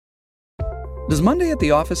Does Monday at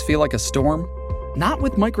the office feel like a storm? Not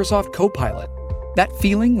with Microsoft Copilot. That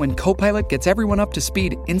feeling when Copilot gets everyone up to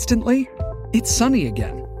speed instantly? It's sunny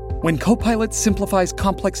again. When Copilot simplifies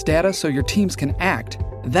complex data so your teams can act,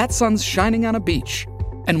 that sun's shining on a beach.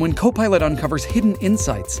 And when Copilot uncovers hidden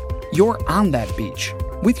insights, you're on that beach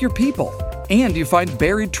with your people, and you find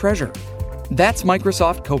buried treasure. That's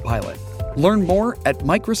Microsoft Copilot. Learn more at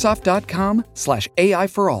Microsoft.com/AI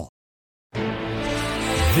for all.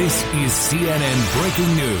 This is CNN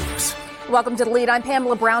Breaking News. Welcome to The Lead. I'm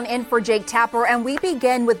Pamela Brown in for Jake Tapper, and we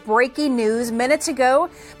begin with breaking news. Minutes ago,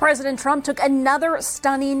 President Trump took another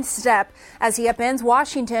stunning step as he upends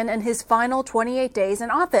Washington in his final 28 days in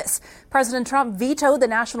office. President Trump vetoed the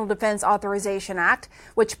National Defense Authorization Act,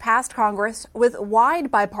 which passed Congress with wide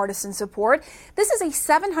bipartisan support. This is a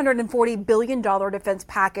 $740 billion defense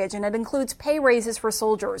package, and it includes pay raises for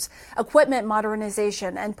soldiers, equipment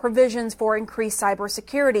modernization, and provisions for increased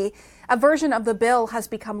cybersecurity. A version of the bill has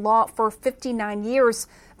become law for 59 years,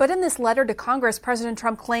 but in this letter to Congress, President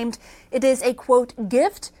Trump claimed it is a, quote,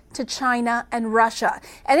 gift to China and Russia.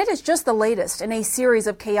 And it is just the latest in a series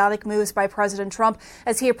of chaotic moves by President Trump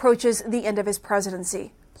as he approaches the end of his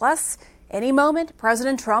presidency. Plus, any moment,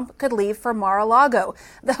 President Trump could leave for Mar-a-Lago.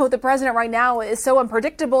 Though the president right now is so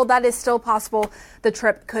unpredictable, that is still possible the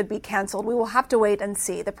trip could be canceled. We will have to wait and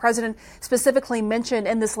see. The president specifically mentioned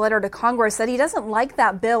in this letter to Congress that he doesn't like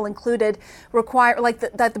that bill included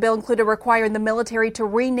that the bill included requiring the military to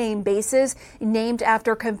rename bases named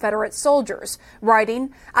after Confederate soldiers,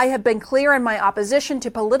 writing, "I have been clear in my opposition to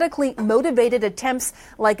politically motivated attempts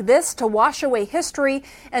like this to wash away history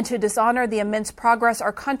and to dishonor the immense progress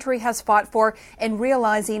our country has fought for in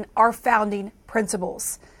realizing our founding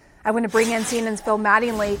principles." I want to bring in CNN's Phil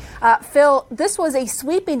Mattingly. Phil, this was a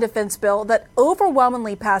sweeping defense bill that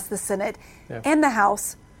overwhelmingly passed the Senate and the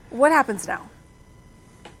House. What happens now?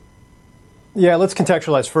 Yeah, let's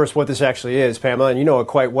contextualize first what this actually is, Pamela, and you know it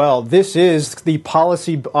quite well. This is the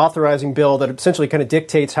policy authorizing bill that essentially kind of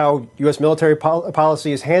dictates how U.S. military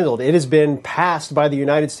policy is handled. It has been passed by the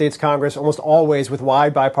United States Congress almost always with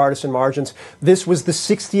wide bipartisan margins. This was the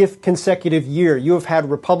 60th consecutive year. You have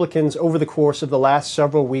had Republicans over the course of the last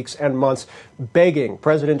several weeks and months begging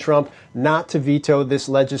President Trump not to veto this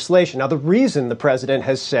legislation. Now, the reason the president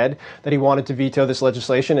has said that he wanted to veto this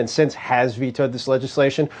legislation and since has vetoed this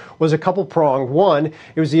legislation was a couple prongs. One,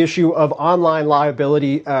 it was the issue of online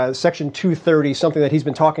liability, Section 230, something that he's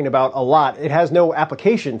been talking about a lot. It has no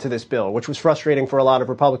application to this bill, which was frustrating for a lot of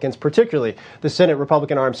Republicans, particularly the Senate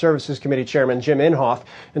Republican Armed Services Committee Chairman Jim Inhofe,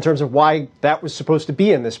 in terms of why that was supposed to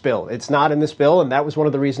be in this bill. It's not in this bill, and that was one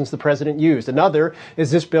of the reasons the president used. Another is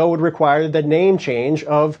this bill would require the name change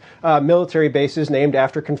of military bases named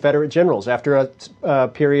after Confederate generals after a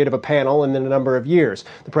period of a panel and then a number of years.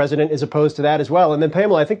 The president is opposed to that as well. And then,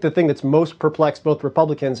 Pamela, I think the thing that's most perplexed both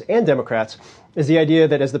Republicans and Democrats is the idea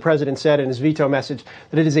that, as the president said in his veto message,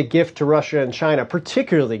 that it is a gift to Russia and China,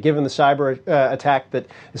 particularly given the cyber attack that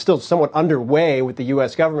is still somewhat underway with the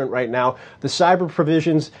U.S. government right now. The cyber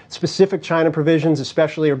provisions, specific China provisions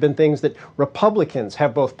especially, have been things that Republicans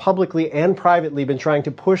have both publicly and privately been trying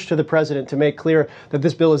to push to the president to make clear that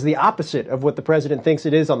this bill is the opposite of what the president thinks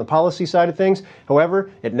it is on the policy side of things. However,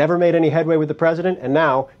 it never made any headway with the president, and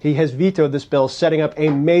now he has vetoed this bill, setting up a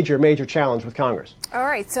major, major challenge with Congress. All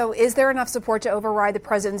right. So is there enough support to override the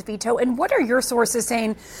president's veto? And what are your sources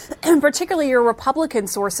saying, and particularly your Republican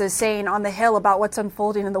sources saying on the Hill about what's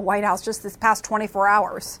unfolding in the White House just this past 24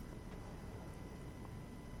 hours?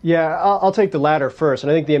 Yeah, I'll take the latter first.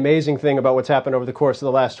 And I think the amazing thing about what's happened over the course of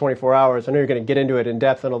the last 24 hours, I know you're going to get into it in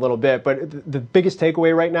depth in a little bit, but the biggest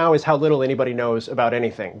takeaway right now is how little anybody knows about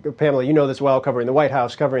anything. Pamela, you know this well, covering the White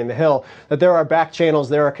House, covering the Hill, that there are back channels,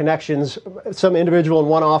 there are connections. Some individual in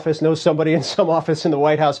one office knows somebody in some office in the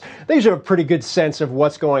White House. They usually have a pretty good sense of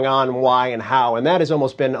what's going on, why, and how, and that has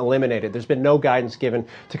almost been eliminated. There's been no guidance given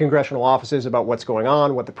to congressional offices about what's going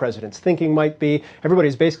on, what the president's thinking might be.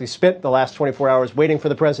 Everybody's basically spent the last 24 hours waiting for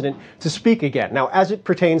the president to speak again. Now, as it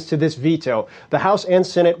pertains to this veto, the House and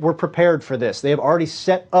Senate were prepared for this. They have already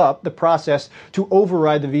set up the process to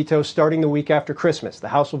override the veto starting the week after Christmas. The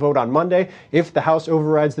House will vote on Monday. If the House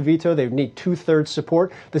overrides the veto, they need 2/3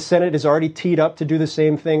 support. The Senate is already teed up to do the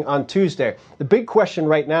same thing on Tuesday. The big question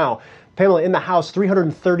right now, Pamela, in the House,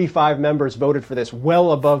 335 members voted for this,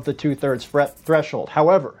 well above the 2/3 threshold.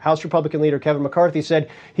 However, House Republican leader Kevin McCarthy said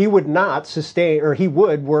he would not sustain, or he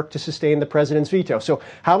would work to sustain the president's veto. So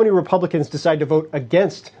how many Republicans decide to vote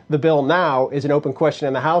against the bill now is an open question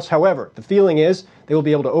in the House. However, the feeling is they will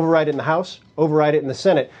be able to override it in the House, override it in the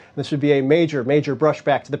Senate. This would be a major, major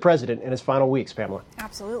brushback to the president in his final weeks, Pamela.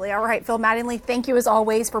 Absolutely. All right, Phil Mattingly, thank you as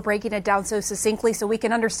always for breaking it down so succinctly so we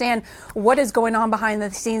can understand what is going on behind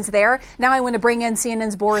the scenes there. Now I want to bring in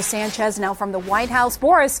CNN's Boris Sanchez now from the White House.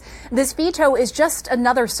 Boris, this veto is just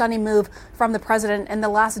another stunning move from the president in the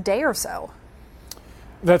last day or so.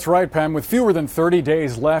 That's right, Pam. With fewer than 30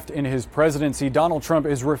 days left in his presidency, Donald Trump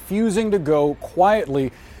is refusing to go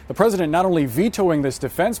quietly. The president not only vetoing this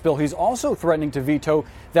defense bill, he's also threatening to veto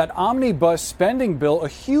that omnibus spending bill, a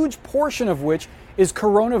huge portion of which is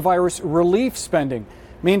coronavirus relief spending.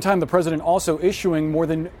 Meantime, the president also issuing more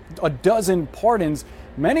than a dozen pardons,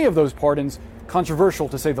 many of those pardons controversial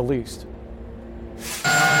to say the least.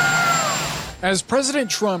 As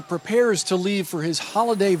President Trump prepares to leave for his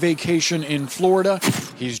holiday vacation in Florida,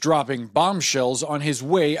 he's dropping bombshells on his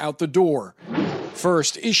way out the door.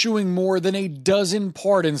 First, issuing more than a dozen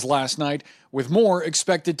pardons last night, with more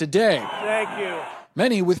expected today. Thank you.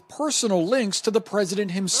 Many with personal links to the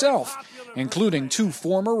president himself, including two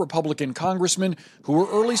former Republican congressmen who were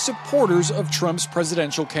early supporters of Trump's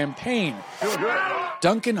presidential campaign.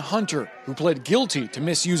 Duncan Hunter, who pled guilty to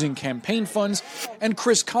misusing campaign funds, and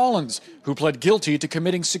Chris Collins, who pled guilty to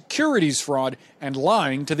committing securities fraud and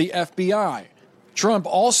lying to the FBI. Trump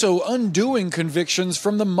also undoing convictions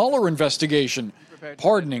from the Mueller investigation,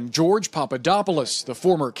 pardoning George Papadopoulos, the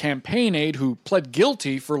former campaign aide who pled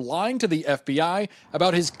guilty for lying to the FBI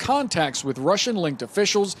about his contacts with Russian-linked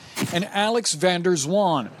officials, and Alex van der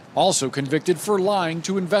Zwaan, also convicted for lying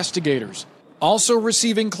to investigators. Also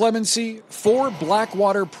receiving clemency, 4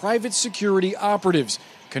 Blackwater private security operatives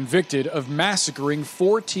convicted of massacring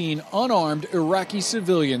 14 unarmed Iraqi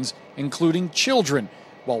civilians, including children,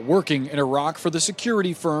 while working in Iraq for the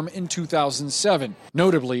security firm in 2007.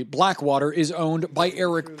 Notably, Blackwater is owned by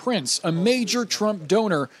Eric Prince, a major Trump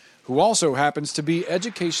donor who also happens to be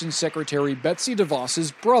Education Secretary Betsy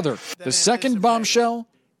DeVos's brother. The second bombshell?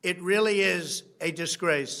 It really is a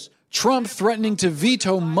disgrace. Trump threatening to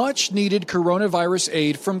veto much-needed coronavirus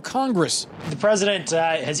aid from Congress. The president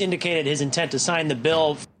has indicated his intent to sign the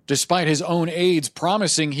bill. Despite his own aides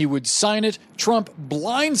promising he would sign it, Trump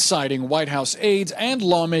blindsiding White House aides and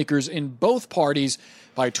lawmakers in both parties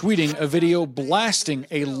by tweeting a video blasting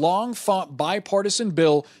a long-fought bipartisan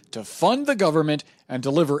bill to fund the government and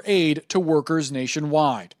deliver aid to workers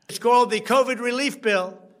nationwide. It's called the COVID relief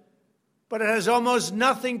bill, but it has almost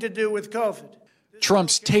nothing to do with COVID.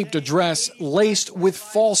 Trump's taped address laced with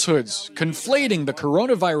falsehoods, conflating the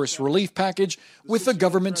coronavirus relief package with the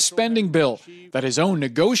government spending bill that his own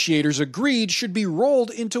negotiators agreed should be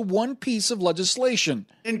rolled into one piece of legislation.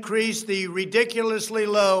 Increase the ridiculously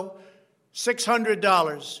low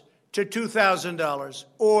 $600 to $2,000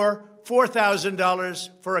 or $4,000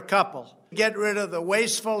 for a couple. Get rid of the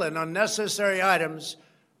wasteful and unnecessary items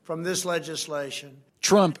from this legislation.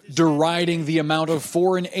 Trump deriding the amount of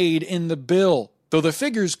foreign aid in the bill, though the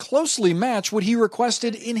figures closely match what he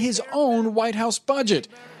requested in his own White House budget.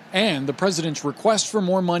 And the president's request for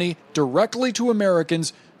more money directly to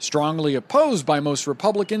Americans, strongly opposed by most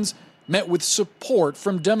Republicans, met with support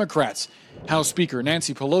from Democrats. House Speaker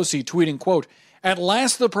Nancy Pelosi tweeting, quote, "At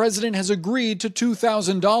last the president has agreed to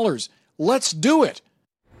 $2,000. Let's do it."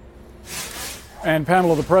 And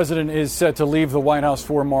Pamela, the president is set to leave the White House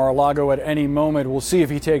for Mar-a-Lago at any moment. We'll see if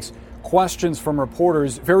he takes questions from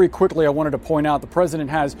reporters. Very quickly, I wanted to point out the president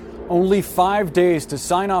has only 5 days to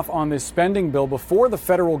sign off on this spending bill before the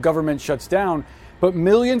federal government shuts down. But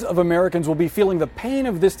millions of Americans will be feeling the pain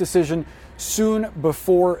of this decision soon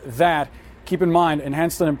before that. Keep in mind,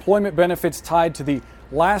 enhanced unemployment benefits tied to the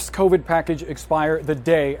last COVID package expire the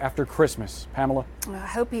day after Christmas. Pamela? I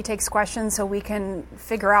hope he takes questions so we can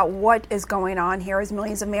figure out what is going on here, as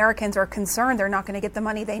millions of Americans are concerned they're not going to get the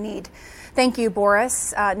money they need. Thank you,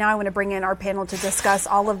 Boris. Now I want to bring in our panel to discuss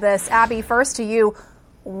all of this. Abby, first to you.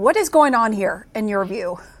 What is going on here, in your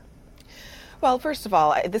view? Well, first of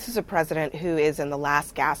all, this is a president who is in the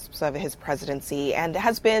last gasps of his presidency and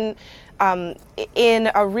has been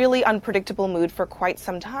in a really unpredictable mood for quite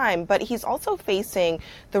some time. But he's also facing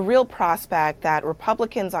the real prospect that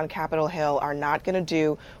Republicans on Capitol Hill are not going to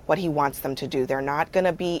do what he wants them to do. They're not going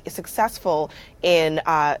to be successful in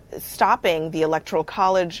stopping the Electoral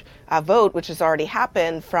College vote, which has already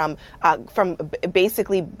happened, from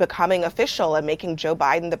basically becoming official and making Joe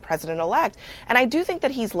Biden the president-elect. And I do think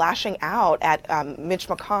that he's lashing out at Mitch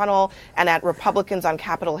McConnell and at Republicans on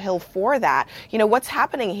Capitol Hill for that. What's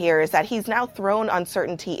happening here is that he's now thrown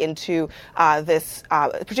uncertainty into this,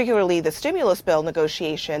 particularly the stimulus bill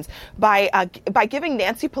negotiations, by giving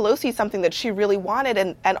Nancy Pelosi something that she really wanted,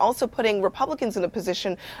 and also putting Republicans in a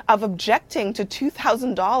position of objecting to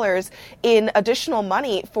 $2,000 in additional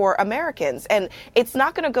money for Americans. And it's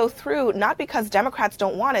not going to go through, not because Democrats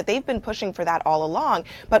don't want it. They've been pushing for that all along,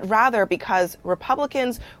 but rather because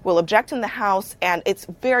Republicans will object in the House, and it's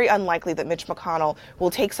very unlikely that Mitch McConnell will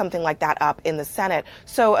take something like that up in the Senate.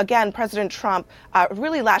 So again, President Trump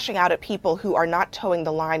really lashing out at people who are not towing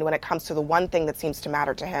the line when it comes to the one thing that seems to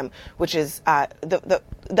matter to him, which is the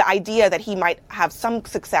idea that he might have some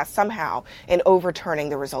success somehow in overturning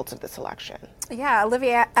the results of this election. Yeah,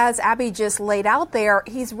 Olivia, as Abby just laid out there,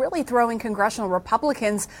 he's really throwing congressional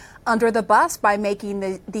Republicans under the bus by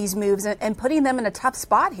making these moves and putting them in a tough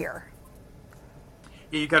spot here.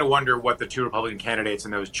 You got to wonder what the two Republican candidates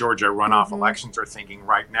in those Georgia runoff elections are thinking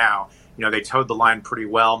right now. They towed the line pretty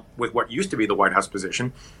well with what used to be the White House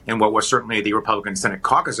position and what was certainly the Republican Senate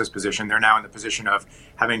caucus's position. They're now in the position of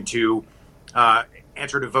having to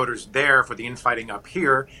answer to voters there for the infighting up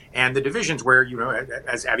here, and the divisions where,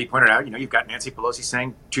 as Abby pointed out, you've got Nancy Pelosi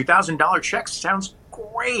saying $2,000 checks sounds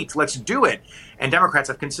great, let's do it. And Democrats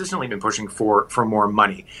have consistently been pushing for more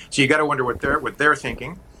money. So you got to wonder what they're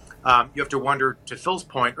thinking. You have to wonder, to Phil's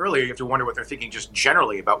point earlier, you have to wonder what they're thinking just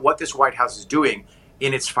generally about what this White House is doing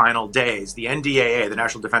in its final days. The NDAA, the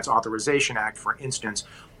National Defense Authorization Act, for instance,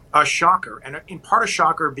 a shocker, and in part a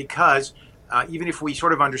shocker because even if we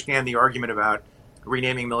sort of understand the argument about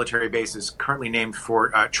renaming military bases currently named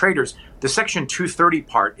for traitors, the Section 230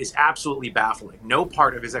 part is absolutely baffling. No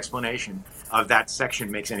part of his explanation of that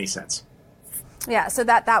section makes any sense. Yeah, so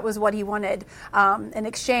that was what he wanted in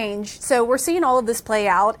exchange. So we're seeing all of this play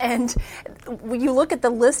out. And when you look at the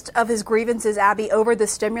list of his grievances, Abby, over the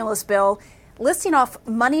stimulus bill, listing off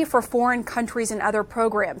money for foreign countries and other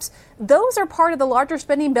programs. Those are part of the larger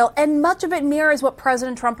spending bill, and much of it mirrors what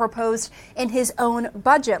President Trump proposed in his own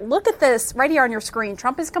budget. Look at this right here on your screen.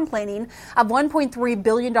 Trump is complaining of $1.3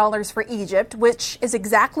 billion for Egypt, which is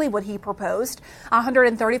exactly what he proposed.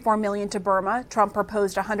 $134 million to Burma. Trump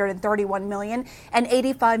proposed $131 million, and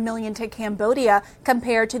 $85 million to Cambodia,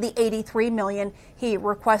 compared to the $83 million he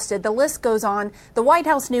requested. The list goes on. The White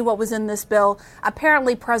House knew what was in this bill.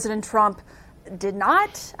 Apparently, President Trump did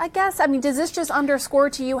not, I guess. I mean, does this just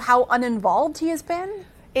underscore to you how uninvolved he has been?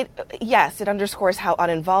 Yes, it underscores how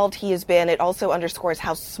uninvolved he has been. It also underscores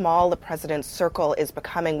how small the president's circle is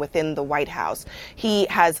becoming within the White House. He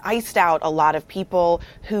has iced out a lot of people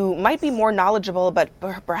who might be more knowledgeable, but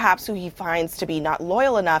perhaps who he finds to be not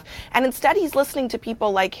loyal enough. And instead, he's listening to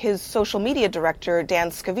people like his social media director, Dan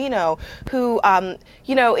Scavino, who,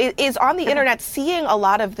 is on the internet seeing a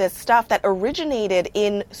lot of this stuff that originated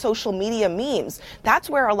in social media memes. That's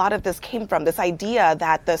where a lot of this came from, this idea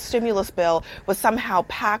that the stimulus bill was somehow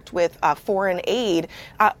packed with foreign aid,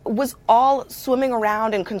 was all swimming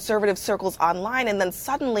around in conservative circles online, and then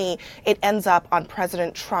suddenly it ends up on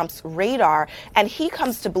President Trump's radar, and he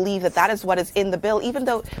comes to believe that that is what is in the bill, even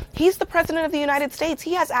though he's the president of the United States.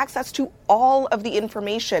 He has access to all of the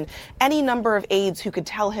information, any number of aides who could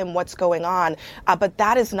tell him what's going on, but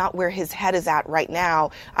that is not where his head is at right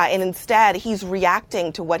now, and instead he's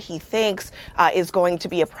reacting to what he thinks is going to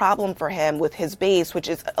be a problem for him with his base, which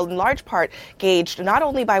is in large part gauged not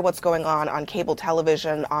only by what's going on cable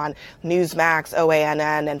television, on Newsmax,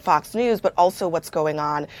 OANN, and Fox News, but also what's going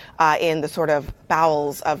on in the sort of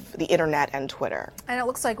bowels of the internet and Twitter. And it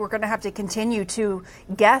looks like we're going to have to continue to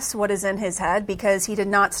guess what is in his head, because he did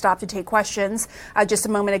not stop to take questions just a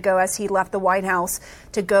moment ago as he left the White House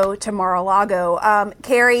to go to Mar-a-Lago.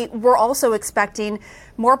 Carrie, we're also expecting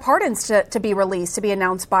more pardons to be released, to be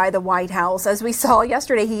announced by the White House. As we saw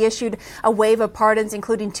yesterday, he issued a wave of pardons,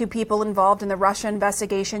 including 2 people involved in the Russia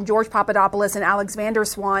investigation, George Papadopoulos and Alexander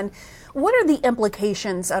Swan. What are the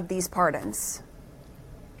implications of these pardons?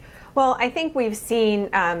 Well, I think we've seen,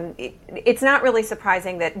 it's not really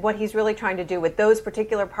surprising that what he's really trying to do with those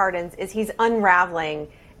particular pardons is he's unraveling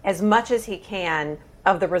as much as he can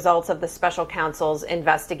of the results of the special counsel's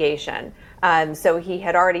investigation. So he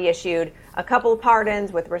had already issued a couple of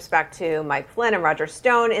pardons with respect to Mike Flynn and Roger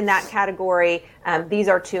Stone in that category. These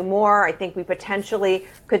are 2 more. I think we potentially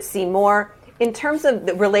could see more. In terms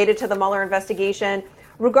of related to the Mueller investigation,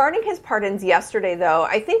 regarding his pardons yesterday, though,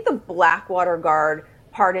 I think the Blackwater Guard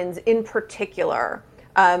pardons in particular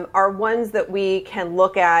are ones that we can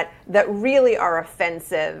look at that really are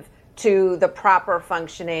offensive to the proper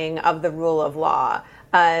functioning of the rule of law.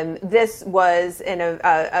 This was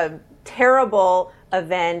a terrible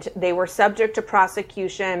event. They were subject to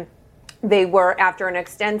prosecution They were, after an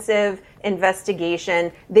extensive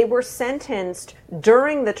investigation, they were sentenced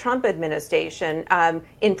during the Trump administration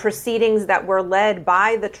in proceedings that were led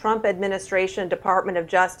by the Trump administration Department of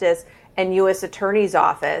Justice and U.S. Attorney's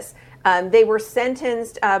Office. They were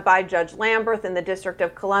sentenced by Judge Lamberth in the District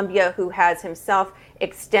of Columbia, who has himself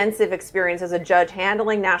extensive experience as a judge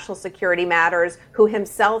handling national security matters, who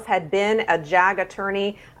himself had been a JAG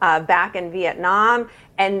attorney back in Vietnam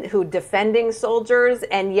and who defending soldiers.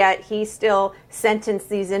 And yet he still sentenced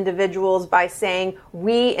these individuals by saying,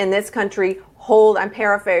 we in this country hold, I'm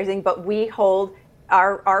paraphrasing, but we hold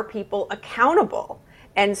our people accountable.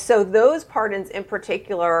 And so those pardons in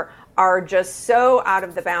particular are just so out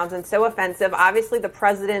of the bounds and so offensive. Obviously, the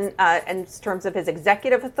president, in terms of his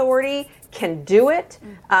executive authority, can do it,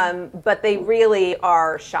 but they really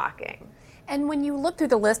are shocking. And when you look through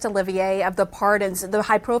the list, Olivier, of the pardons, the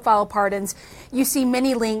high-profile pardons, you see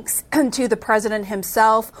many links to the president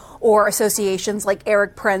himself or associations like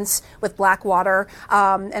Eric Prince with Blackwater,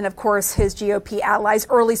 and, of course, his GOP allies,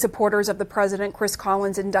 early supporters of the president, Chris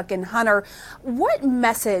Collins and Duncan Hunter. What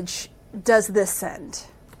message does this send?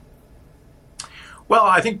 Well,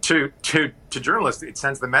 I think to journalists, it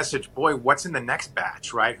sends the message, boy, what's in the next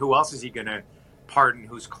batch, right? Who else is he going to pardon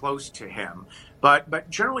who's close to him? But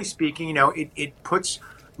generally speaking, you know, it puts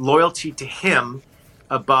loyalty to him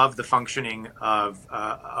above the functioning of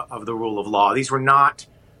the rule of law. These were not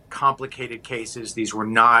complicated cases. These were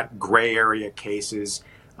not gray area cases.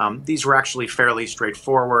 These were actually fairly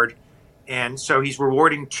straightforward. And so he's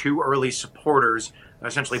rewarding two early supporters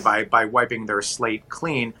essentially by wiping their slate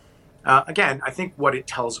clean. Again, I think what it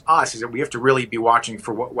tells us is that we have to really be watching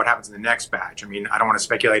for what happens in the next batch. I mean, I don't want to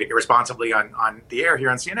speculate irresponsibly on the air here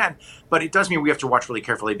on CNN, but it does mean we have to watch really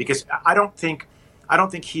carefully, because I don't think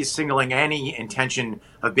he's signaling any intention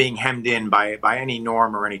of being hemmed in by any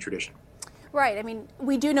norm or any tradition. Right. I mean,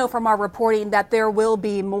 we do know from our reporting that there will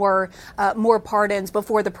be more pardons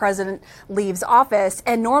before the president leaves office.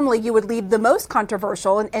 And normally you would leave the most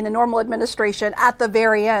controversial in a normal administration at the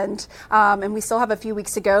very end. And we still have a few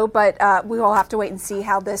weeks to go, but we will have to wait and see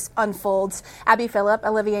how this unfolds. Abby Phillip,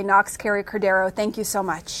 Olivier Knox, Carrie Cordero, thank you so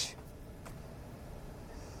much.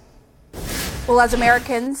 Well, as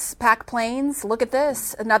Americans pack planes, look at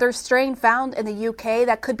this. Another strain found in the UK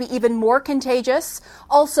that could be even more contagious.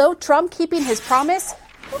 Also, Trump keeping his promise?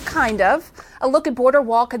 Well, kind of. A look at border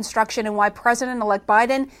wall construction and why President-elect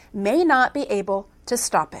Biden may not be able to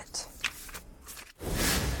stop it.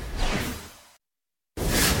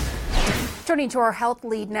 Turning to our health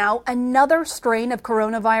lead now, another strain of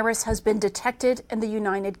coronavirus has been detected in the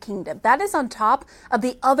United Kingdom. That is on top of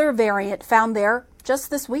the other variant found there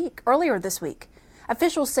just earlier this week.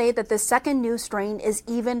 Officials say that the second new strain is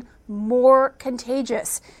even more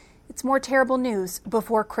contagious. It's more terrible news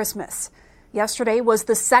before Christmas. Yesterday was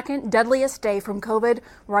the second deadliest day from COVID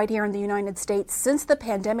right here in the United States since the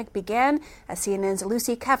pandemic began, as CNN's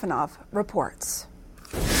Lucy Kavanagh reports.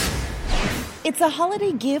 It's a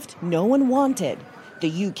holiday gift no one wanted.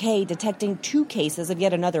 The UK detecting 2 cases of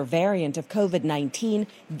yet another variant of COVID-19,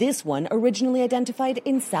 this one originally identified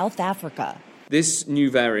in South Africa. This new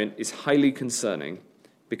variant is highly concerning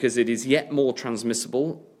because it is yet more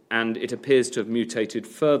transmissible and it appears to have mutated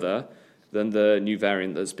further than the new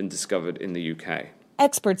variant that's been discovered in the UK.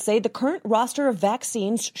 Experts say the current roster of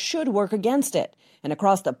vaccines should work against it. And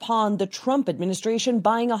across the pond, the Trump administration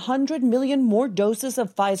buying 100 million more doses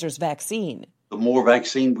of Pfizer's vaccine. The more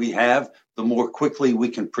vaccine we have, the more quickly we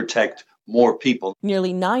can protect more people.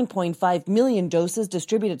 Nearly 9.5 million doses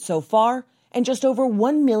distributed so far, and just over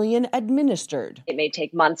 1 million administered. It may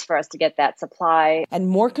take months for us to get that supply. And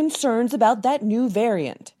more concerns about that new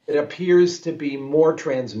variant. It appears to be more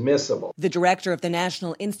transmissible. The director of the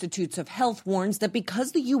National Institutes of Health warns that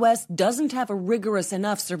because the U.S. doesn't have a rigorous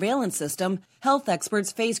enough surveillance system, health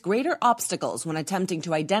experts face greater obstacles when attempting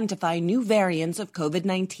to identify new variants of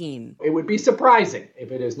COVID-19. It would be surprising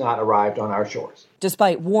if it has not arrived on our shores.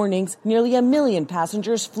 Despite warnings, nearly 1 million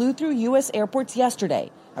passengers flew through U.S. airports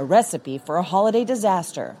yesterday, a recipe for a holiday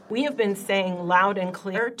disaster. We have been saying loud and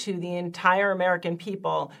clear to the entire American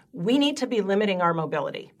people, we need to be limiting our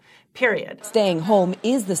mobility, period. Staying home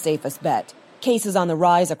is the safest bet. Cases on the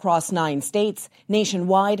rise across 9 states.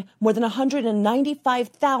 Nationwide, more than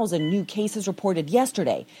 195,000 new cases reported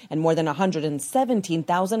yesterday and more than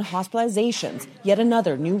 117,000 hospitalizations, yet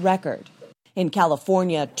another new record. In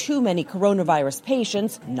California, too many coronavirus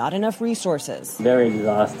patients, not enough resources. Very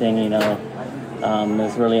exhausting,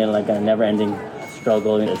 It's really like a never-ending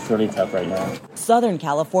struggle. It's really tough right now. Southern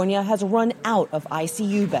California has run out of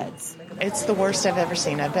ICU beds. It's the worst I've ever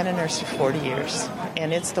seen. I've been a nurse for 40 years,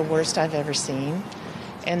 and it's the worst I've ever seen.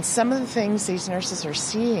 And some of the things these nurses are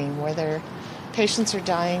seeing, where their patients are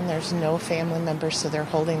dying, there's no family member, so they're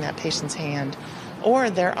holding that patient's hand. Or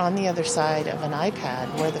they're on the other side of an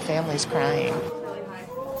iPad where the family's crying.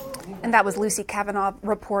 And that was Lucy Kavanaugh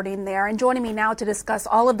reporting there. And joining me now to discuss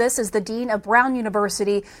all of this is the Dean of Brown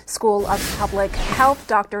University School of Public Health,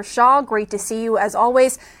 Dr. Shah. Great to see you as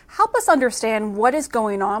always. Help us understand what is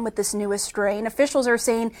going on with this newest strain. Officials are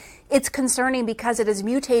saying it's concerning because it has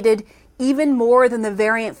mutated even more than the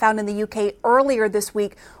variant found in the UK earlier this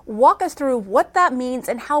week. Walk us through what that means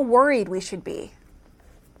and how worried we should be.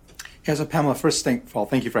 Yeah, so Pamela, first of all,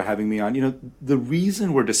 thank you for having me on. You know, the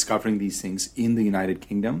reason we're discovering these things in the United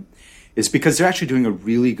Kingdom is because they're actually doing a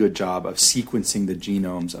really good job of sequencing the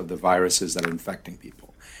genomes of the viruses that are infecting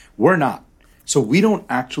people. We're not. So we don't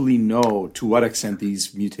actually know to what extent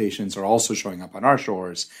these mutations are also showing up on our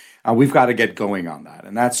shores. We've got to get going on that.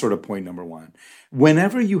 And that's sort of point number one.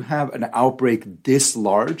 Whenever you have an outbreak this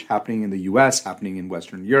large happening in the US, happening in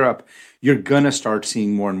Western Europe, you're going to start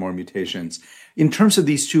seeing more and more mutations. In terms of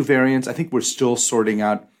these two variants, I think we're still sorting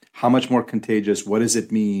out how much more contagious, what does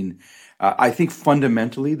it mean? I think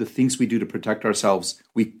fundamentally, the things we do to protect ourselves,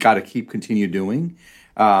 we got to continue doing.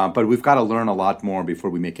 But we've got to learn a lot more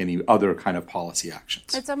before we make any other kind of policy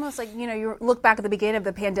actions. It's almost like, you look back at the beginning of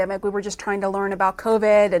the pandemic, we were just trying to learn about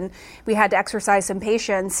COVID and we had to exercise some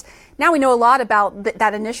patience. Now we know a lot about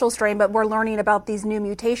that initial strain, but we're learning about these new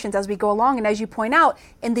mutations as we go along. And as you point out,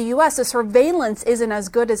 in the U.S., the surveillance isn't as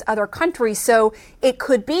good as other countries. So it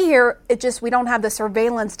could be here. We don't have the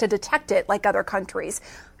surveillance to detect it like other countries.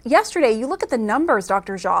 Yesterday, you look at the numbers,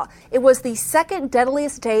 Dr. Jha. It was the second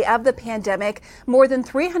deadliest day of the pandemic. More than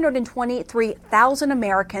 323,000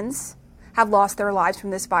 Americans have lost their lives from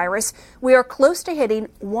this virus. We are close to hitting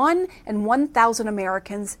 1 in 1,000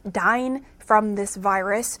 Americans dying from this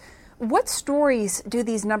virus. What stories do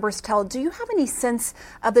these numbers tell? Do you have any sense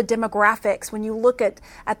of the demographics when you look at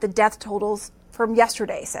the death totals from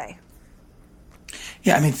yesterday, say?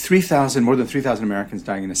 Yeah, I mean, more than 3,000 Americans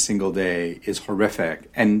dying in a single day is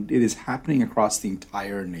horrific, and it is happening across the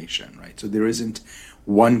entire nation, right? So there isn't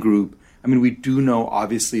one group. I mean, we do know,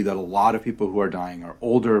 obviously, that a lot of people who are dying are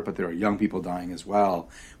older, but there are young people dying as well.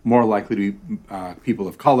 More likely to be people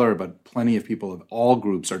of color, but plenty of people of all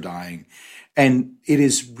groups are dying. And it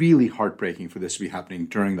is really heartbreaking for this to be happening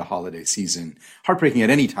during the holiday season. Heartbreaking at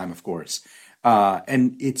any time, of course.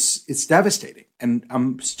 And it's devastating. And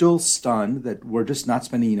I'm still stunned that we're just not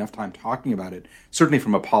spending enough time talking about it. Certainly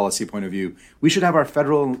from a policy point of view, we should have our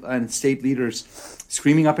federal and state leaders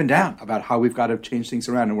screaming up and down about how we've got to change things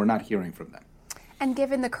around, and we're not hearing from them. And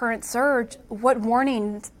given the current surge, what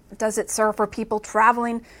warning does it serve for people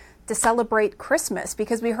traveling to celebrate Christmas?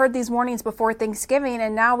 Because we heard these warnings before Thanksgiving,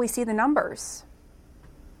 and now we see the numbers.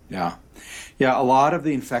 Yeah, a lot of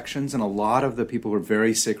the infections and a lot of the people who are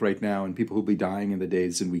very sick right now and people who will be dying in the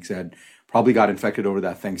days and weeks ahead probably got infected over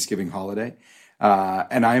that Thanksgiving holiday.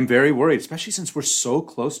 And I am very worried, especially since we're so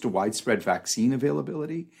close to widespread vaccine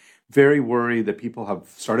availability, very worried that people have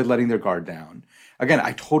started letting their guard down. Again,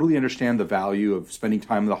 I totally understand the value of spending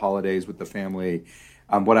time in the holidays with the family.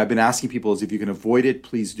 What I've been asking people is if you can avoid it,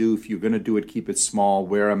 please do. If you're going to do it, keep it small,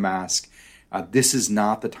 wear a mask. This is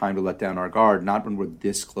not the time to let down our guard, not when we're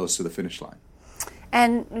this close to the finish line.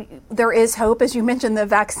 And there is hope, as you mentioned, the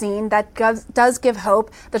vaccine that does give hope.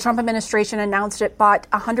 The Trump administration announced it bought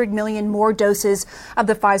 100 million more doses of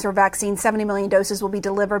the Pfizer vaccine. 70 million doses will be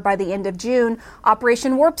delivered by the end of June.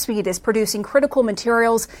 Operation Warp Speed is producing critical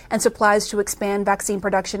materials and supplies to expand vaccine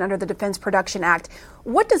production under the Defense Production Act.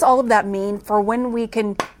 What does all of that mean for when we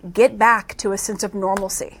can get back to a sense of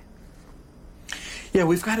normalcy? Yeah,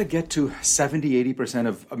 we've got to get to 70-80%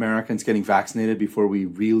 of Americans getting vaccinated before we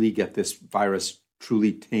really get this virus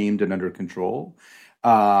truly tamed and under control.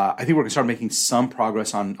 I think we're going to start making some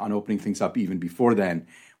progress on opening things up even before then.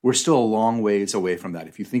 We're still a long ways away from that.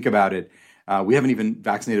 If you think about it, we haven't even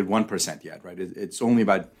vaccinated 1% yet, right? It's only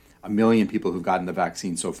about 1 million people who've gotten the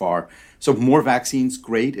vaccine so far. So more vaccines,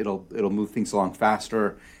 great. It'll move things along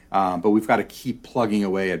faster. But we've got to keep plugging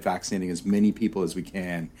away at vaccinating as many people as we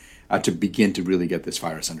can to begin to really get this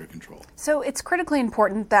virus under control. So it's critically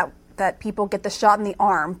important that people get the shot in the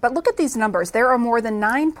arm. But look at these numbers. There are more than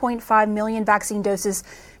 9.5 million vaccine doses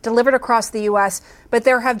delivered across the U.S., but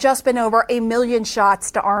there have just been over 1 million shots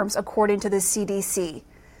to arms, according to the CDC.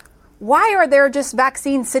 Why are there just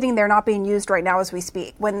vaccines sitting there not being used right now as we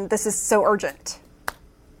speak when this is so urgent?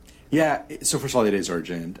 Yeah, so first of all, it is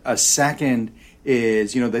urgent. Second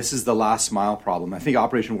is, this is the last mile problem. I think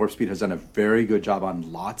Operation Warp Speed has done a very good job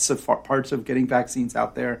on lots of parts of getting vaccines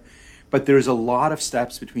out there. But there's a lot of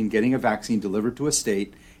steps between getting a vaccine delivered to a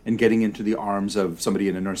state and getting into the arms of somebody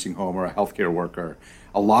in a nursing home or a healthcare worker.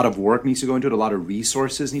 A lot of work needs to go into it. A lot of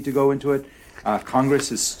resources need to go into it.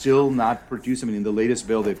 Congress is still not producing. I mean, in the latest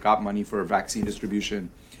bill, they've got money for vaccine distribution.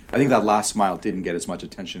 I think that last mile didn't get as much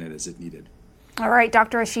attention as it needed. All right,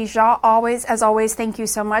 Dr. Ashish Jha, as always, thank you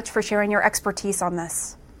so much for sharing your expertise on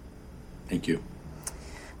this. Thank you.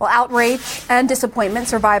 Well, outrage and disappointment,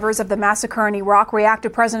 survivors of the massacre in Iraq react to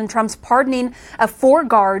President Trump's pardoning of 4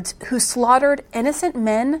 guards who slaughtered innocent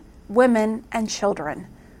men, women, and children.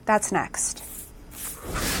 That's next.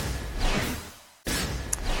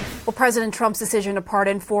 Well, President Trump's decision to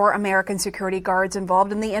pardon 4 American security guards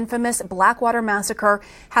involved in the infamous Blackwater massacre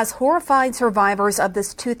has horrified survivors of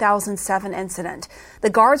this 2007 incident.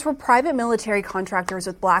 The guards were private military contractors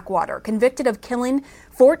with Blackwater, convicted of killing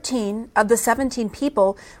 14 of the 17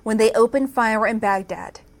 people when they opened fire in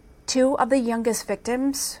Baghdad. 2 of the youngest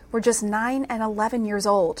victims were just 9 and 11 years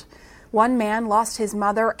old. One man lost his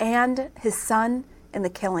mother and his son in the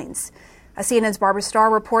killings. CNN's Barbara Starr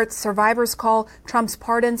reports survivors call Trump's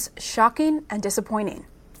pardons shocking and disappointing.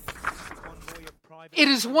 It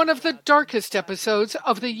is one of the darkest episodes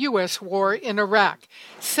of the U.S. war in Iraq.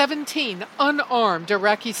 17 unarmed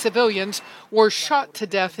Iraqi civilians were shot to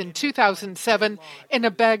death in 2007 in a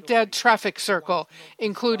Baghdad traffic circle,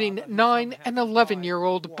 including 9 and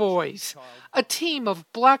 11-year-old boys. A team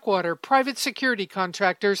of Blackwater private security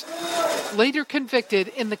contractors later convicted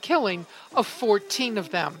in the killing of 14 of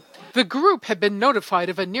them. The group had been notified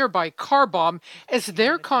of a nearby car bomb as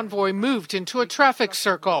their convoy moved into a traffic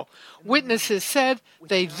circle. Witnesses said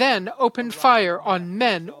they then opened fire on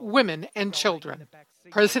men, women, and children.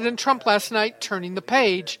 President Trump last night turning the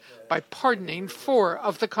page by pardoning 4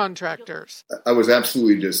 of the contractors. I was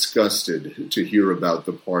absolutely disgusted to hear about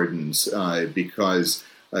the pardons because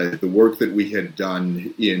the work that we had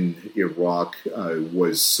done in Iraq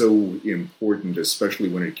was so important, especially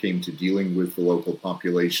when it came to dealing with the local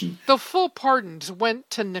population. The full pardons went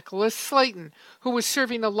to Nicholas Slayton, who was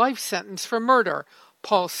serving a life sentence for murder.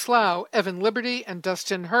 Paul Slough, Evan Liberty, and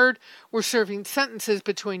Dustin Hurd were serving sentences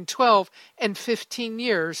between 12 and 15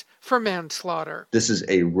 years for manslaughter. This is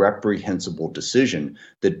a reprehensible decision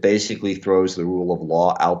that basically throws the rule of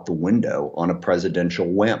law out the window on a presidential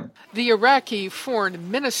whim. The Iraqi Foreign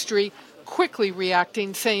Ministry quickly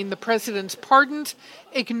reacting, saying the president's pardons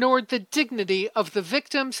ignored the dignity of the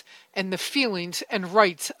victims and the feelings and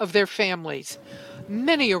rights of their families.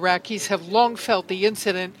 Many Iraqis have long felt the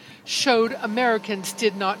incident showed Americans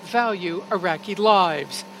did not value Iraqi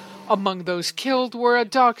lives. Among those killed were a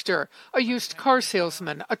doctor, a used car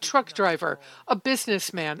salesman, a truck driver, a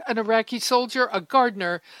businessman, an Iraqi soldier, a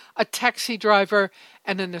gardener, a taxi driver,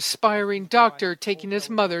 and an aspiring doctor taking his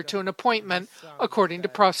mother to an appointment, according to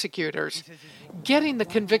prosecutors. Getting the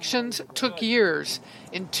convictions took years.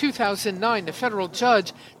 In 2009, a federal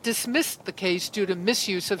judge dismissed the case due to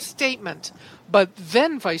misuse of statements, but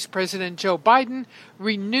then Vice President Joe Biden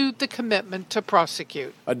renewed the commitment to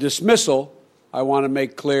prosecute. A dismissal, I want to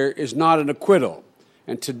make clear, is not an acquittal.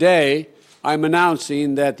 And today, I'm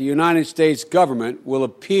announcing that the United States government will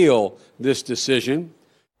appeal this decision.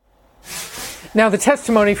 Now, the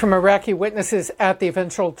testimony from Iraqi witnesses at the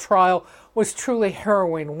eventual trial was truly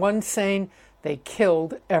harrowing, one saying they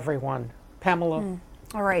killed everyone. Pamela.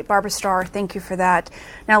 All right, Barbara Starr, thank you for that.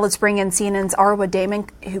 Now let's bring in CNN's Arwa Damon,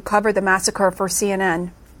 who covered the massacre for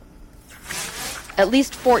CNN. At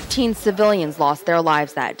least 14 civilians lost their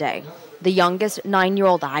lives that day. The youngest,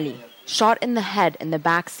 9-year-old Ali, shot in the head in the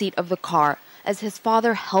back seat of the car as his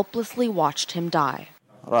father helplessly watched him die.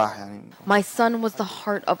 My son was the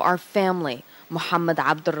heart of our family, Muhammad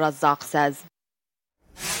Abdul Razzaq says.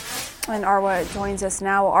 And Arwa joins us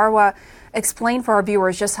now. Arwa, explain for our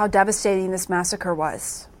viewers just how devastating this massacre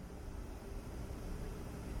was.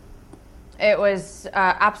 It was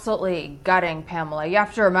absolutely gutting, Pamela. You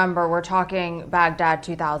have to remember, we're talking Baghdad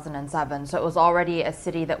 2007, so it was already a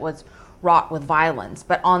city that was wrought with violence.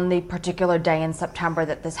 But on the particular day in September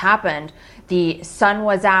that this happened, the sun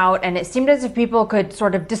was out, and it seemed as if people could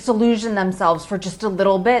sort of disillusion themselves for just a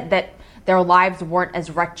little bit that their lives weren't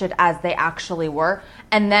as wretched as they actually were.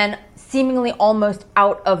 And then seemingly almost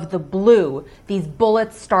out of the blue, these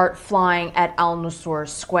bullets start flying at Al-Nusur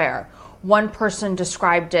Square. One person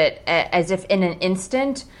described it as if in an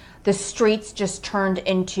instant, the streets just turned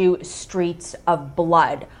into streets of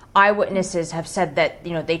blood. Eyewitnesses have said that,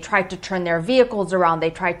 they tried to turn their vehicles around,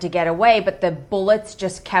 they tried to get away, but the bullets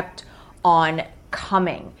just kept on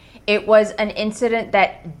coming. It was an incident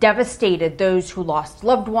that devastated those who lost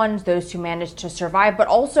loved ones, those who managed to survive, but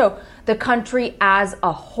also the country as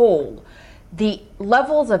a whole. the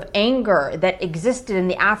levels of anger that existed in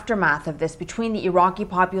the aftermath of this between the Iraqi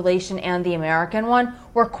population and the American one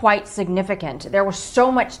were quite significant. There was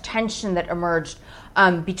so much tension that emerged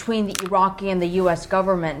between the Iraqi and the U.S.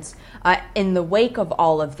 governments in the wake of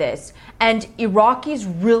all of this. And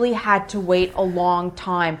Iraqis really had to wait a long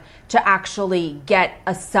time to actually get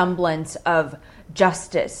a semblance of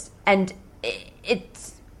justice. And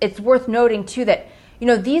it's worth noting, too, that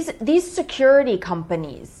these security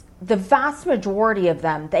companies, the vast majority of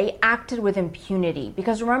them, they acted with impunity.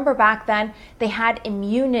 Because remember, back then, they had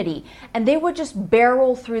immunity. And they would just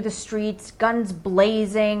barrel through the streets, guns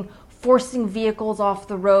blazing, forcing vehicles off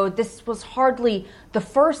the road. This was hardly the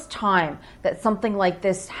first time that something like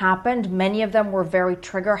this happened. Many of them were very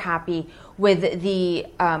trigger happy with the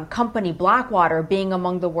company Blackwater being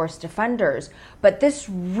among the worst offenders. But this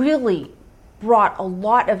really brought a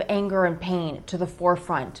lot of anger and pain to the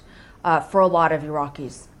forefront for a lot of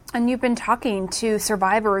Iraqis. And you've been talking to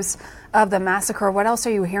survivors of the massacre. What else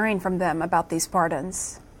are you hearing from them about these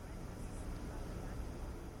pardons?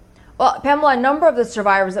 Well, Pamela, a number of the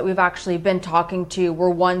survivors that we've actually been talking to were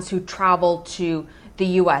ones who traveled to the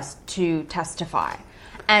U.S. to testify.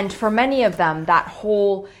 And for many of them, that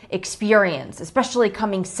whole experience, especially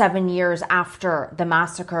coming 7 years after the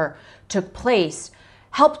massacre took place,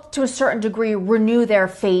 helped to a certain degree renew their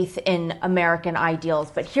faith in American ideals.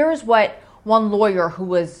 But here's what one lawyer who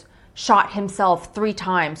was shot himself 3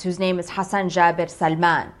 times, whose name is Hassan Jabir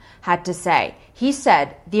Salman, had to say. He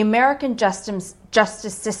said, the American justice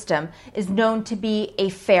system is known to be a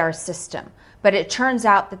fair system, but it turns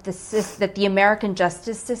out that the American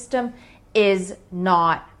justice system is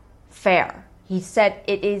not fair. He said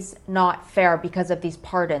it is not fair because of these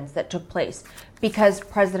pardons that took place, because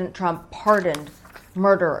President Trump pardoned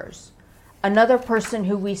murderers. Another person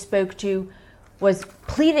who we spoke to was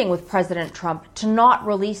pleading with President Trump to not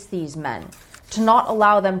release these men, to not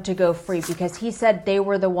allow them to go free, because he said they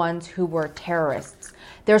were the ones who were terrorists.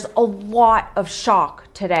 There's a lot of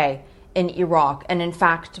shock today in Iraq, and in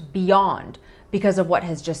fact beyond, because of what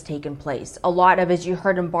has just taken place. A lot of, as you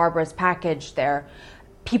heard in Barbara's package there,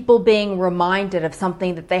 people being reminded of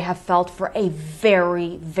something that they have felt for a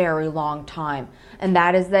very, very long time. And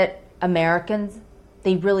that is that Americans,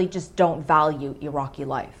 they really just don't value Iraqi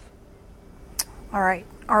life. All right.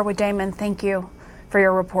 Arwa Damon, thank you for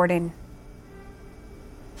your reporting.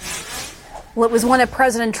 Well, it was one of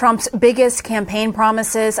President Trump's biggest campaign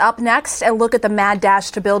promises. Up next, a look at the mad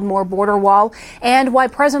dash to build more border wall and why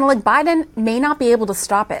President-elect Biden may not be able to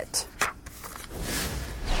stop it.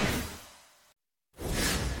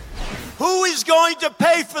 Who is going to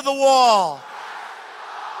pay for the wall?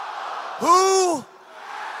 Who?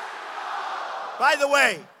 By the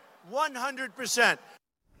way, 100%.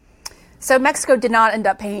 So Mexico did not end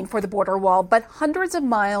up paying for the border wall, but hundreds of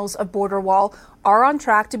miles of border wall are on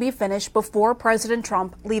track to be finished before President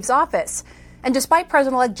Trump leaves office. And despite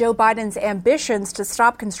President-elect Joe Biden's ambitions to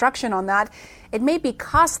stop construction on that, it may be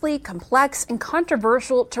costly, complex, and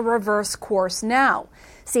controversial to reverse course now.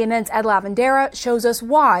 CNN's Ed Lavandera shows us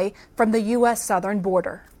why from the U.S. southern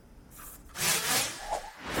border.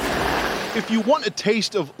 If you want a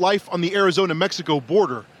taste of life on the Arizona-Mexico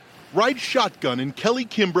border, ride shotgun in Kelly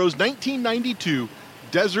Kimbrough's 1992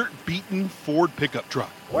 desert-beaten Ford pickup truck.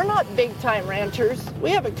 We're not big-time ranchers. We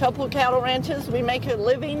have a couple of cattle ranches. We make a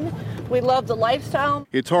living. We love the lifestyle.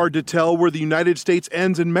 It's hard to tell where the United States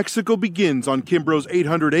ends and Mexico begins on Kimbrough's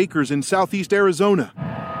 800 acres in southeast Arizona.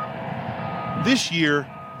 This year,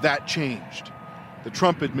 that changed. The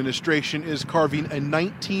Trump administration is carving a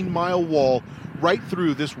 19-mile wall right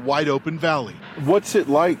through this wide-open valley. What's it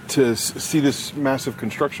like to see this massive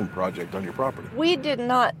construction project on your property? We did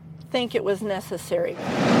not think it was necessary.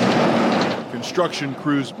 Construction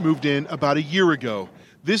crews moved in about a year ago.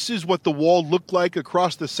 This is what the wall looked like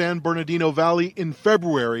across the San Bernardino Valley in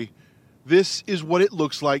February. This is what it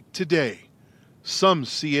looks like today. Some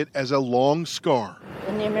see it as a long scar.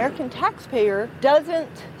 And the American taxpayer doesn't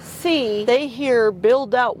see, they hear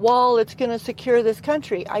build that wall, it's going to secure this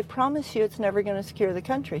country. I promise you it's never going to secure the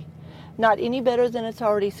country. Not any better than it's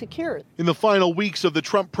already secured. In the final weeks of the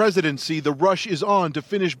Trump presidency, the rush is on to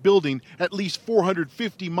finish building at least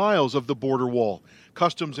 450 miles of the border wall.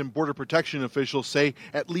 Customs and Border Protection officials say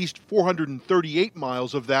at least 438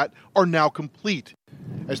 miles of that are now complete.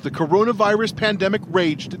 As the coronavirus pandemic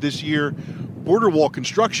raged this year, border wall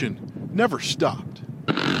construction never stopped.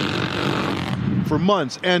 For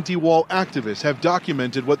months, anti-wall activists have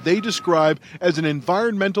documented what they describe as an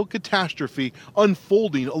environmental catastrophe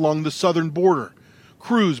unfolding along the southern border.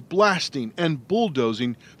 Crews blasting and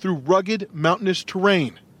bulldozing through rugged, mountainous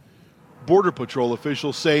terrain. Border Patrol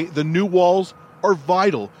officials say the new walls are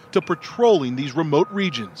vital to patrolling these remote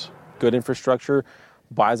regions. Good infrastructure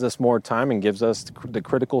buys us more time and gives us the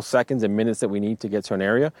critical seconds and minutes that we need to get to an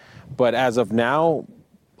area. But as of now,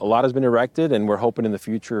 a lot has been erected, and we're hoping in the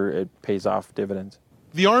future it pays off dividends.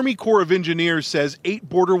 The Army Corps of Engineers says 8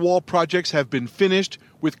 border wall projects have been finished,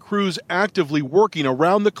 with crews actively working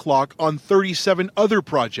around the clock on 37 other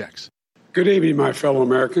projects. Good evening, my fellow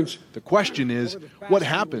Americans. The question is, what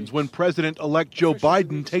happens when President-elect Joe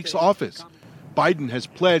Biden takes office? Biden has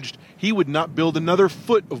pledged he would not build another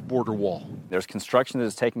foot of border wall. There's construction that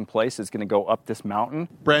is taking place. It's going to go up this mountain.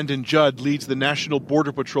 Brandon Judd leads the National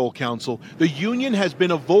Border Patrol Council. The union has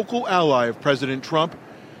been a vocal ally of President Trump.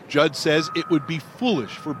 Judd says it would be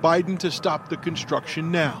foolish for Biden to stop the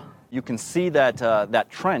construction now. You can see that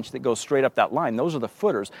trench that goes straight up that line. Those are the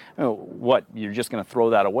footers. What, you're just going to throw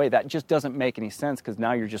that away? That just doesn't make any sense, because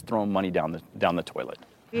now you're just throwing money down the toilet.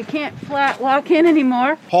 You can't flat walk in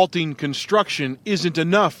anymore. Halting construction isn't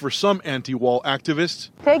enough for some anti-wall activists.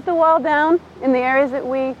 Take the wall down in the areas that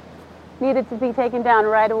we needed to be taken down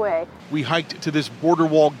right away. We hiked to this border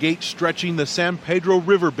wall gate stretching the San Pedro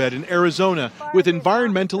riverbed in Arizona with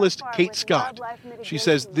environmentalist Kate Scott. She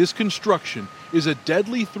says this construction is a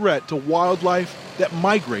deadly threat to wildlife that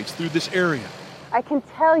migrates through this area. I can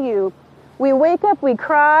tell you, we wake up, we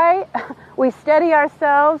cry, we steady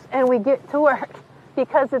ourselves, and we get to work,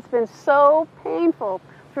 because it's been so painful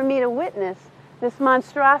for me to witness this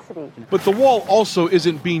monstrosity. But the wall also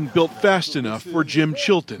isn't being built fast enough for Jim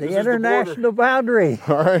Chilton. The international boundary.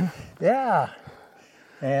 All right. Yeah.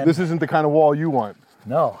 And this isn't the kind of wall you want.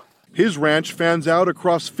 No. His ranch fans out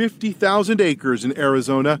across 50,000 acres in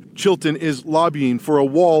Arizona. Chilton is lobbying for a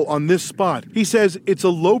wall on this spot. He says it's a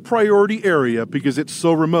low priority area because it's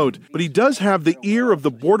so remote, but he does have the ear of the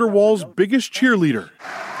border wall's biggest cheerleader.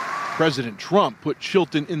 President Trump put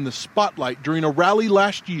Chilton in the spotlight during a rally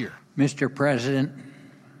last year. Mr. President,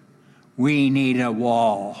 we need a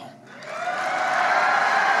wall.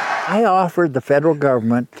 I offered the federal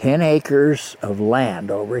government 10 acres of land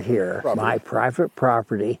over here, my private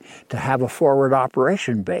property, to have a forward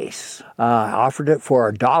operation base. I offered it for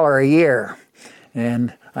 $1 a year.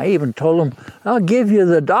 And I even told them, I'll give you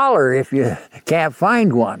the $1 if you can't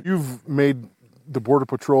find one. You've made the Border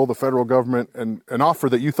Patrol, the federal government, an offer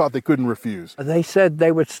that you thought they couldn't refuse. They said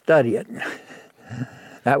they would study it.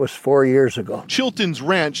 That was 4 years ago. Chilton's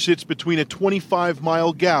ranch sits between a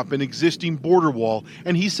 25-mile gap and existing border wall,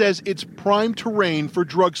 and he says it's prime terrain for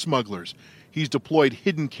drug smugglers. He's deployed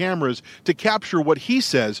hidden cameras to capture what he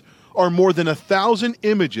says are more than 1,000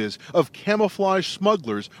 images of camouflage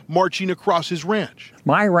smugglers marching across his ranch.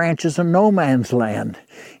 My ranch is a no man's land.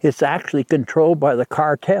 It's actually controlled by the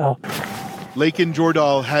cartel. Lakin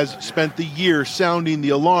Jordal has spent the year sounding the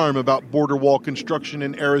alarm about border wall construction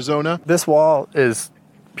in Arizona. This wall is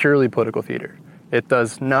purely political theater. It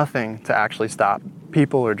does nothing to actually stop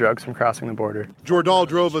people or drugs from crossing the border. Jordal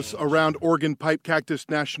drove us around Oregon Pipe Cactus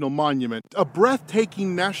National Monument, a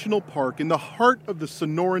breathtaking national park in the heart of the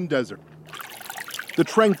Sonoran Desert. The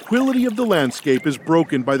tranquility of the landscape is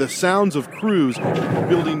broken by the sounds of crews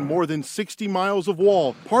building more than 60 miles of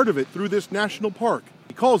wall, part of it through this national park.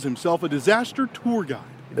 He calls himself a disaster tour guide.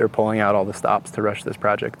 They're pulling out all the stops to rush this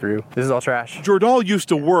project through. This is all trash. Jordal used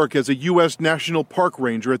to work as a U.S. National Park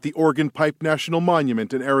Ranger at the Oregon Pipe National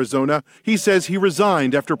Monument in Arizona. He says he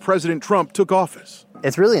resigned after President Trump took office.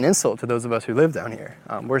 It's really an insult to those of us who live down here.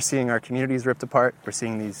 We're seeing our communities ripped apart. We're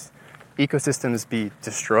seeing these ecosystems be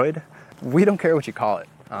destroyed. We don't care what you call it.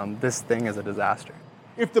 This thing is a disaster.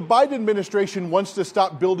 If the Biden administration wants to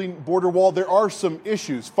stop building border wall, there are some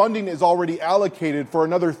issues. Funding is already allocated for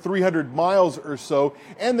another 300 miles or so,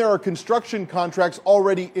 and there are construction contracts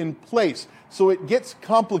already in place. So it gets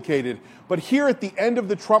complicated. But here at the end of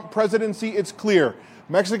the Trump presidency, it's clear.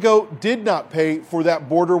 Mexico did not pay for that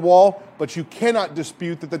border wall, but you cannot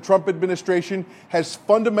dispute that the Trump administration has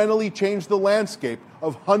fundamentally changed the landscape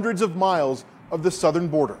of hundreds of miles of the southern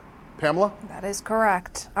border. Pamela? That is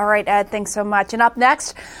correct. All right, Ed, thanks so much. And up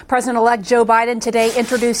next, President-elect Joe Biden today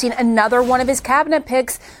introducing another one of his cabinet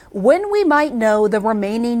picks, when we might know the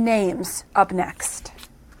remaining names. Up next.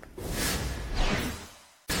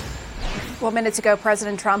 Well, minutes ago,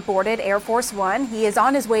 President Trump boarded Air Force One. He is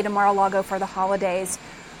on his way to Mar-a-Lago for the holidays.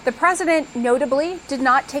 The president notably did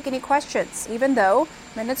not take any questions, even though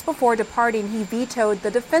minutes before departing, he vetoed the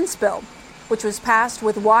defense bill, which was passed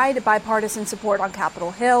with wide bipartisan support on Capitol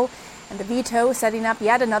Hill, and the veto setting up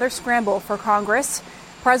yet another scramble for Congress.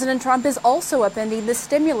 President Trump is also upending the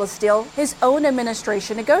stimulus deal his own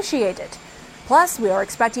administration negotiated. Plus, we are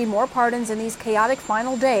expecting more pardons in these chaotic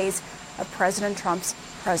final days of President Trump's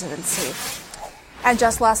presidency. And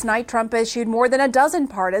just last night, Trump issued more than a dozen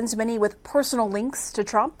pardons, many with personal links to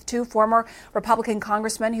Trump, 2 former Republican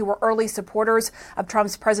congressmen who were early supporters of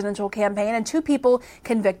Trump's presidential campaign, and 2 people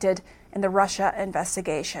convicted in the Russia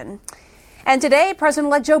investigation. And today,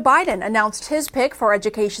 President-elect Joe Biden announced his pick for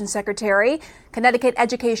Education Secretary, Connecticut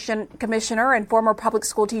Education Commissioner and former public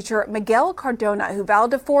school teacher Miguel Cardona, who vowed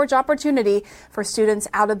to forge opportunity for students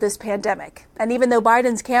out of this pandemic. And even though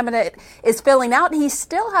Biden's cabinet is filling out, he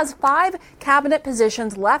still has 5 cabinet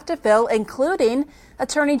positions left to fill, including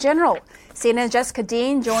Attorney General. CNN's Jessica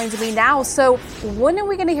Dean joins me now. So when are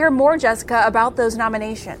we going to hear more, Jessica, about those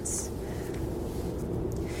nominations?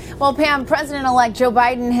 Well, Pam, President-elect Joe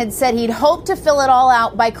Biden had said he'd hoped to fill it all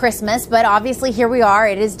out by Christmas, but obviously here we are.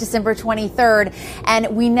 It is December 23rd,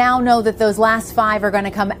 and we now know that those last 5 are going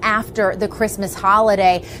to come after the Christmas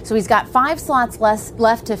holiday. So he's got 5 slots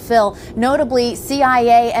left to fill, notably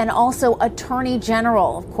CIA and also Attorney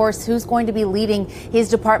General. Of course, who's going to be leading his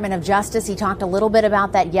Department of Justice? He talked a little bit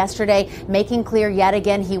about that yesterday, making clear yet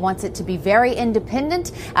again he wants it to be very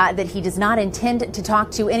independent, that he does not intend to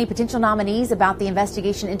talk to any potential nominees about the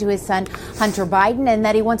investigation into his son, Hunter Biden, and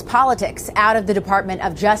that he wants politics out of the Department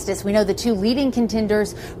of Justice. We know the 2 leading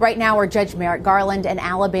contenders right now are Judge Merrick Garland and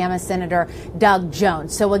Alabama Senator Doug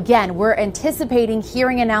Jones. So again, we're anticipating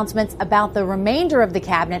hearing announcements about the remainder of the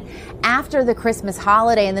cabinet after the Christmas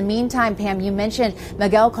holiday. In the meantime, Pam, you mentioned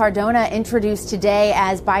Miguel Cardona introduced today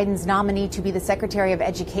as Biden's nominee to be the Secretary of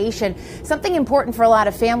Education. Something important for a lot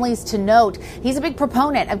of families to note. He's a big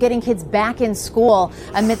proponent of getting kids back in school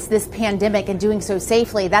amidst this pandemic and doing so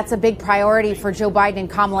safely. That's a big priority for Joe Biden and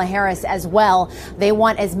Kamala Harris as well. They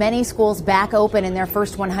want as many schools back open in their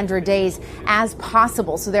first 100 days as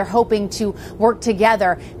possible. So they're hoping to work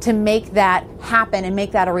together to make that happen and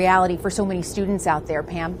make that a reality for so many students out there,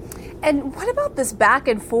 Pam. And what about this back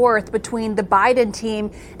and forth between the Biden team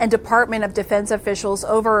and Department of Defense officials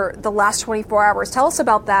over the last 24 hours? Tell us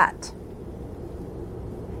about that.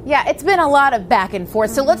 Yeah, it's been a lot of back and forth.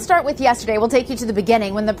 So let's start with yesterday. We'll take you to the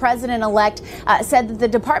beginning when the president-elect said that the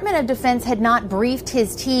Department of Defense had not briefed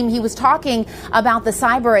his team. He was talking about the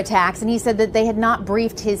cyber attacks, and he said that they had not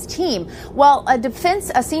briefed his team. Well,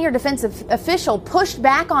 a senior defense official pushed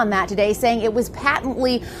back on that today, saying it was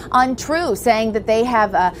patently untrue, saying that they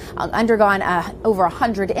have undergone over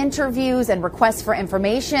 100 interviews and requests for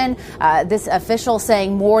information. This official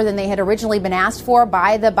saying more than they had originally been asked for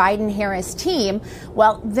by the Biden-Harris team.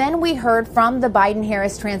 Well, then we heard from the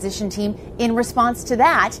Biden-Harris transition team in response to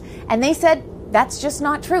that, and they said that's just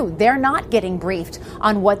not true. They're not getting briefed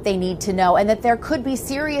on what they need to know, and that there could be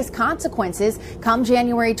serious consequences come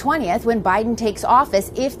January 20th when Biden takes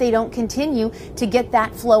office if they don't continue to get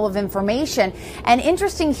that flow of information. And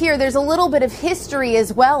interesting here, there's a little bit of history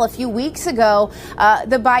as well. A few weeks ago,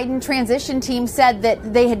 the Biden transition team said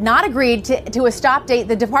that they had not agreed to a stop date.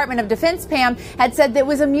 The Department of Defense, Pam, had said that it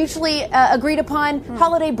was a mutually agreed upon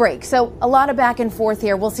holiday break. So a lot of back and forth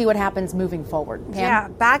here. We'll see what happens moving forward. Pam? Yeah,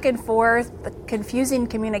 back and forth. Confusing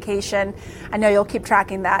communication. I know you'll keep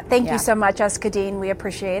tracking that. Thank you so much, Jessica Dean. We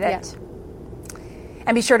appreciate it. Yeah.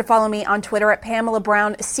 And be sure to follow me on Twitter at Pamela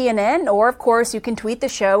Brown CNN, or of course you can tweet the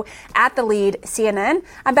show at The Lead CNN.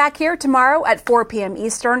 I'm back here tomorrow at 4 p.m.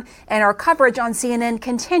 Eastern, and our coverage on CNN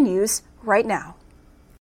continues right now.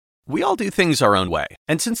 We all do things our own way.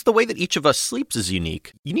 And since the way that each of us sleeps is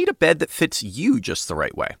unique, you need a bed that fits you just the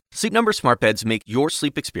right way. Sleep Number smart beds make your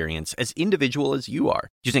sleep experience as individual as you are,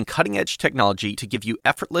 using cutting-edge technology to give you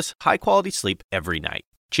effortless, high-quality sleep every night.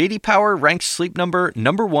 J.D. Power ranks Sleep Number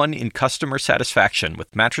 #1 in customer satisfaction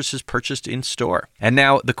with mattresses purchased in-store. And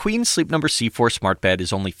now, the Queen Sleep Number C4 smart bed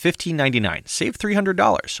is only $1,599. Save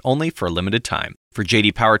 $300, only for a limited time. For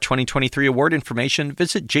J.D. Power 2023 award information,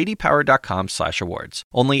 visit jdpower.com/awards.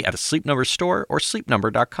 Only at a Sleep Number store or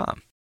sleepnumber.com.